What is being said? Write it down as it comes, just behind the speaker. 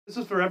This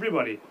is for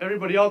everybody.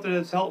 Everybody out there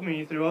that's helped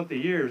me throughout the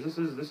years. This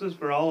is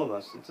for all of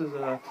us. This is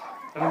an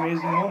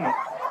amazing moment.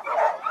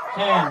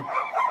 10,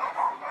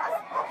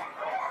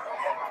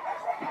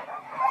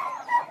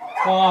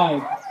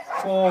 5,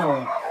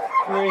 4,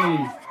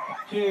 3,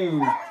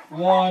 2,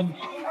 1,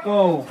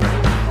 go.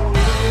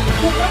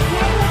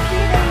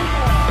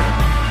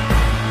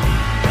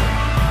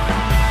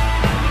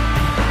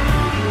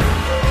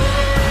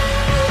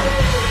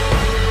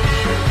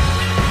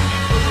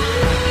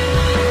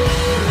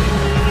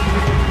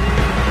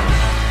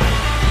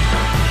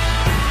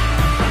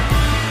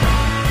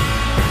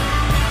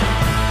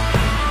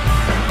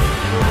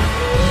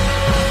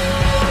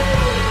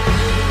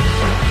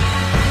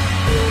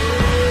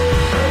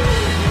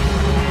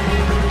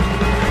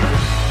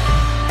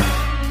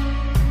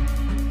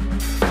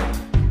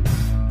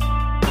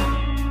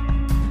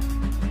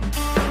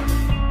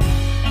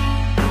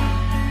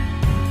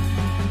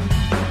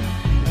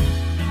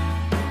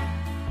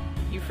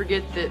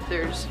 Forget that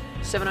there's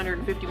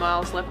 750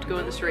 miles left to go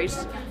in this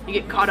race. You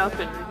get caught up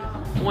in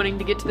wanting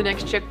to get to the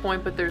next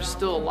checkpoint, but there's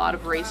still a lot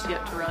of race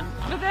yet to run.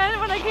 But then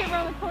when I came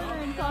around the corner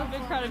and saw a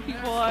big crowd of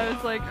people, I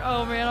was like,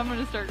 oh man, I'm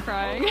gonna start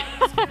crying.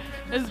 It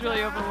was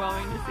really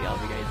overwhelming to see all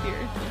of you guys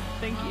here. So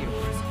thank you.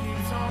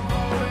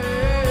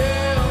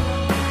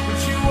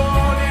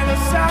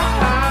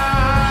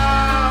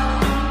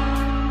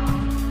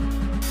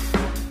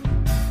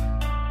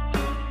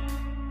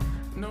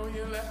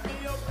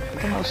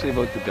 Mostly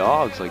about the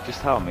dogs, like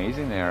just how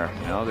amazing they are.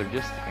 You know, they're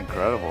just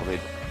incredible.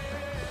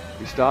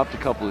 We stopped a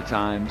couple of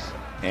times,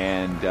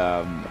 and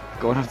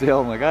going up the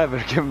hill, I'm like, I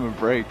better give them a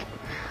break.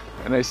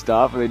 And I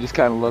stop, and they just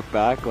kind of look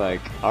back,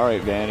 like, all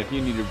right, man, if you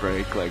need a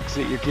break, like,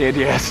 sit your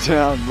candy ass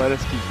down, let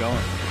us keep going.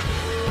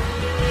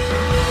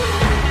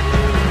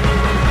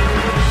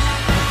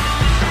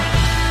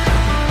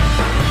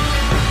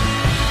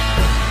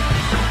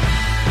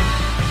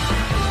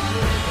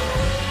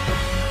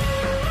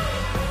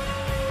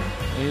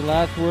 Any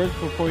last words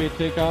before you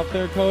take off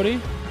there,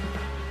 Cody?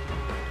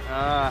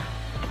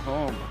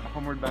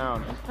 Homeward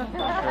bound. Great. You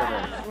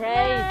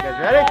guys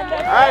ready?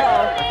 All right,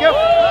 let's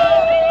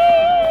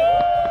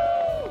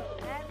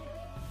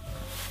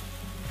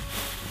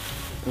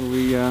go.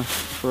 We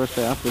first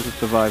half was a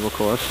survival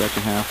course.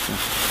 Second half,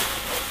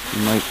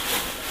 you might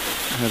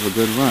have a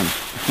good run.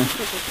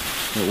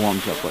 It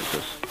warms up like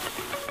this.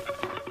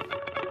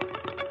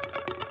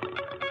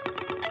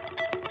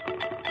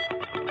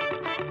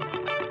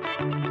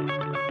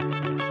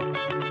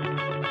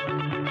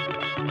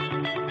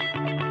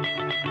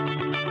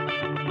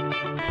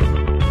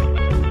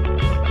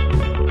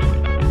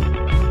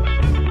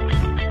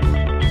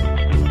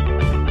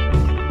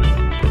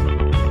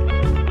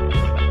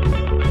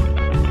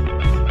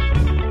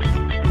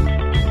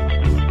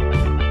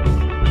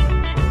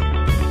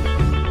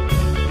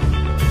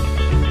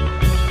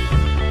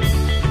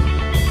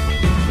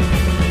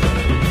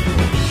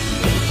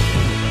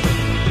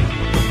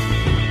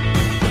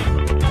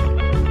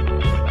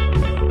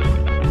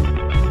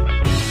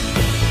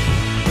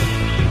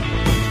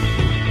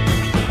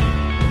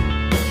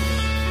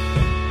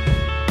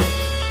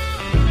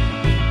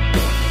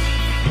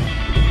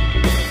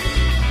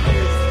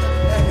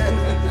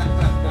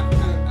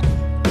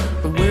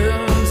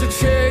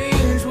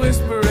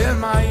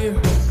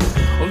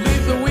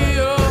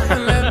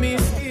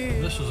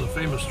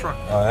 Truck.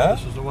 Oh, yeah?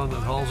 This is the one that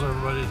hauls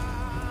everybody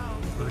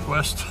for the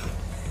Quest.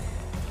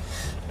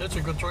 It's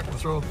a good truck to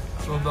throw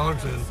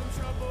dogs in.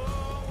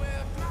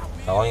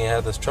 How long you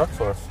had this truck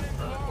for?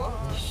 Well,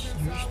 it was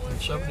used in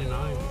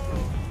 '79.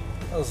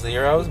 That was the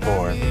year I was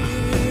born.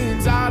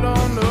 I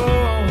don't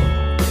know,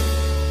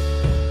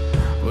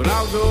 but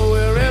I'll go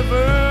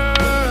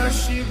wherever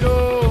she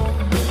goes.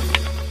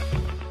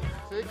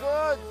 Stay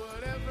good.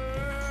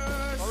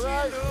 All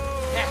right.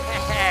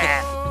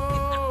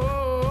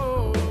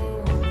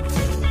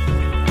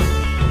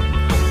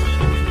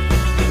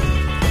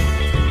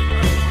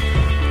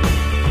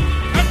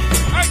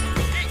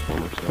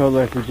 Felt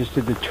like we just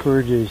did the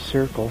Tour de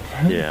Circle.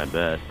 Yeah, I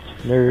bet.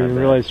 Never even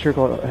realized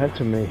Circle had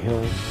so many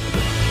hills.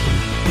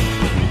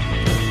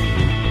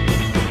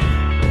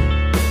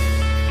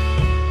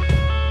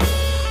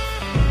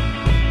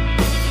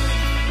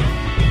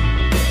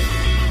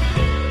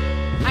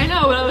 I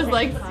know, but I was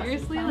like,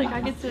 seriously? Like, I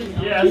get to,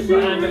 Yes,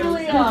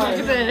 really I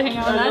get to hang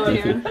out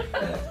with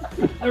that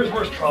dude. There's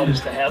worse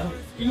problems to have.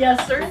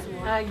 Yes, sir.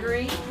 I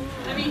agree.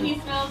 I mean, he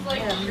smells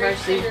like straight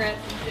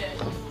cigarettes and shit.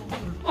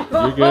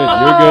 You're good,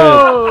 you're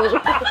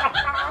good.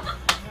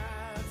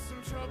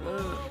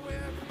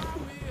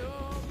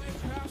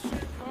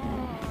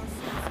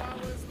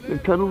 Can I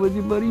cuddle with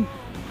you, buddy?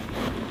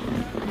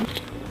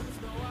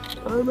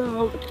 I'm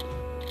out.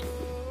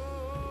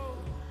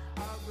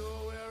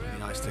 Really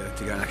nice to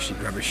go and actually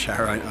grab a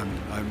shower.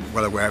 I'm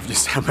well aware of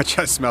just how much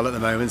I smell at the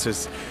moment, so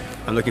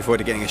I'm looking forward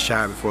to getting a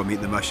shower before I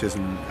meet the mushers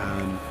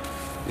and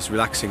just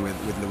relaxing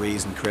with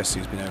Louise and Chris,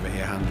 who's been over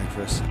here handling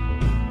for us.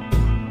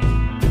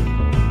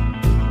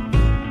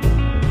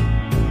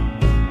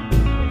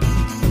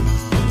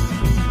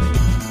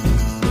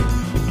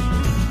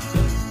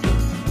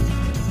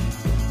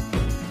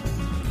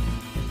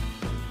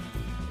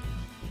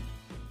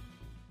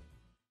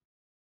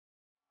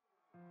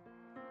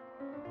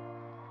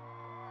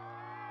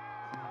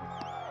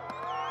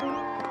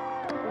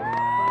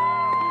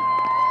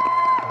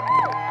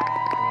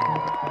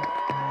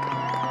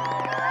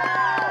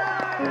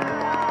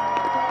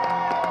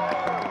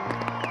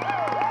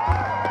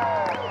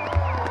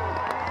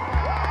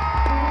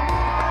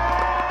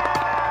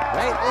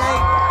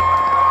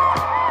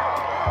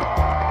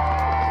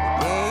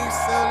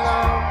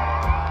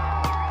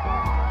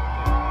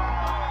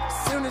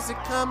 it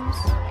comes,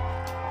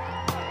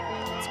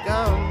 it's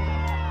gone.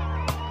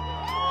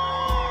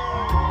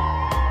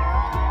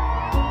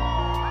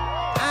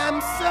 I'm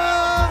so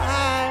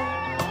high,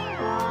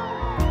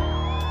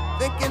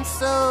 thinking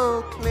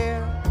so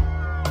clear.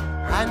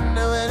 I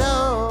know it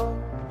all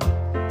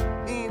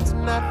means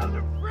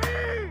nothing,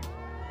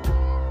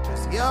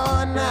 'cause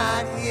you're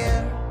not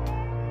here.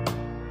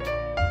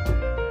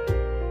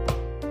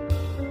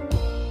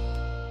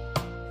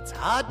 It's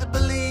hard to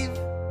believe,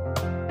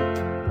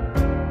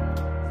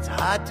 it's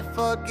hard to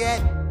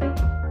forget.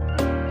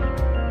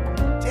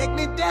 Take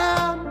me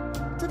down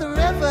to the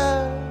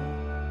river,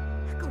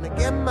 I'm gonna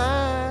get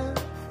my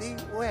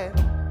feet wet.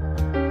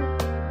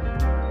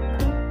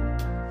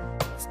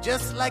 It's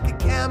just like a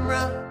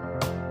camera,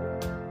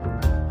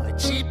 a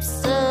cheap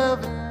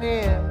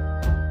souvenir.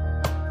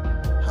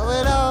 How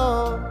it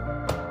all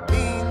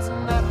means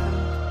nothing,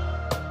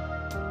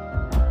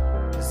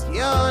 'cause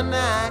you're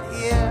not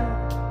here.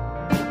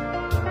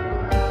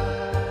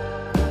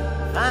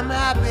 If I'm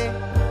happy,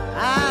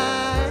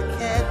 I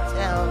can't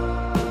tell,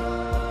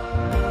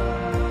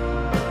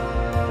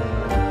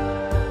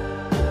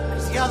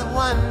 'cause you're the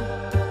one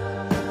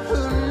who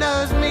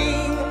knows me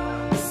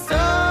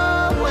so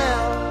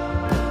well.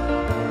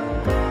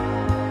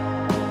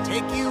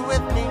 Take you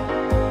with me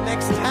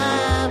next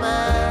time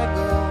I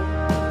go.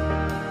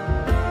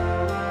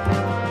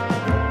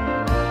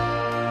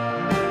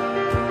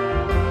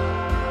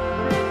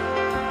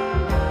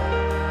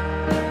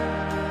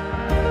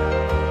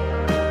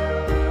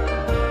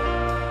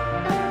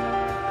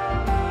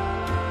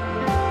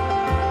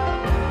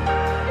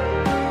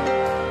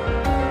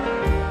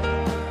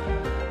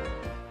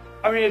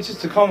 I mean, it's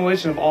just a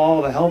culmination of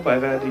all the help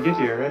I've had to get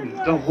here. And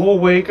the whole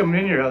way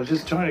coming in here, I was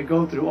just trying to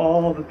go through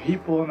all the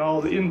people and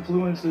all the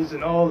influences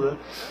and all the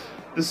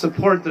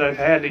support that I've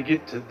had to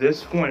get to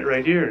this point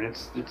right here. And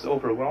it's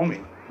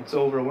overwhelming. It's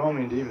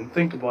overwhelming to even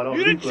think about all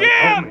the people that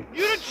helped me.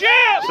 You're the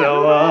champ!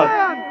 So,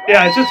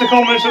 yeah, it's just a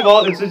culmination of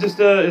all. This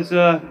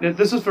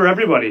is for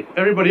everybody.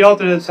 Everybody out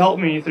there that's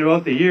helped me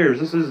throughout the years.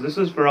 This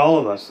is for all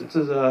of us. This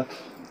is an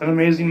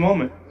amazing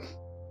moment.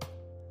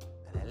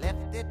 I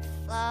left it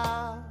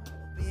far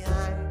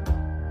behind.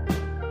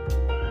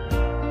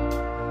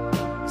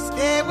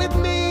 Stay with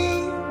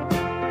me,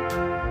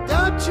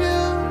 don't you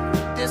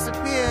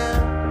disappear.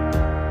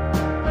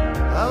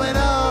 Oh, it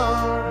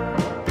all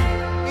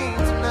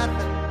means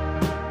nothing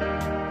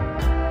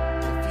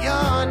if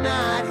you're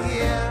not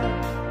here.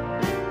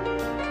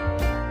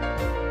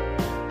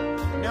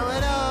 No,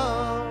 it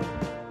all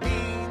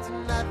means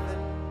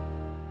nothing,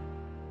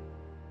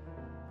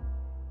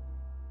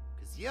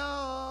 'cause you're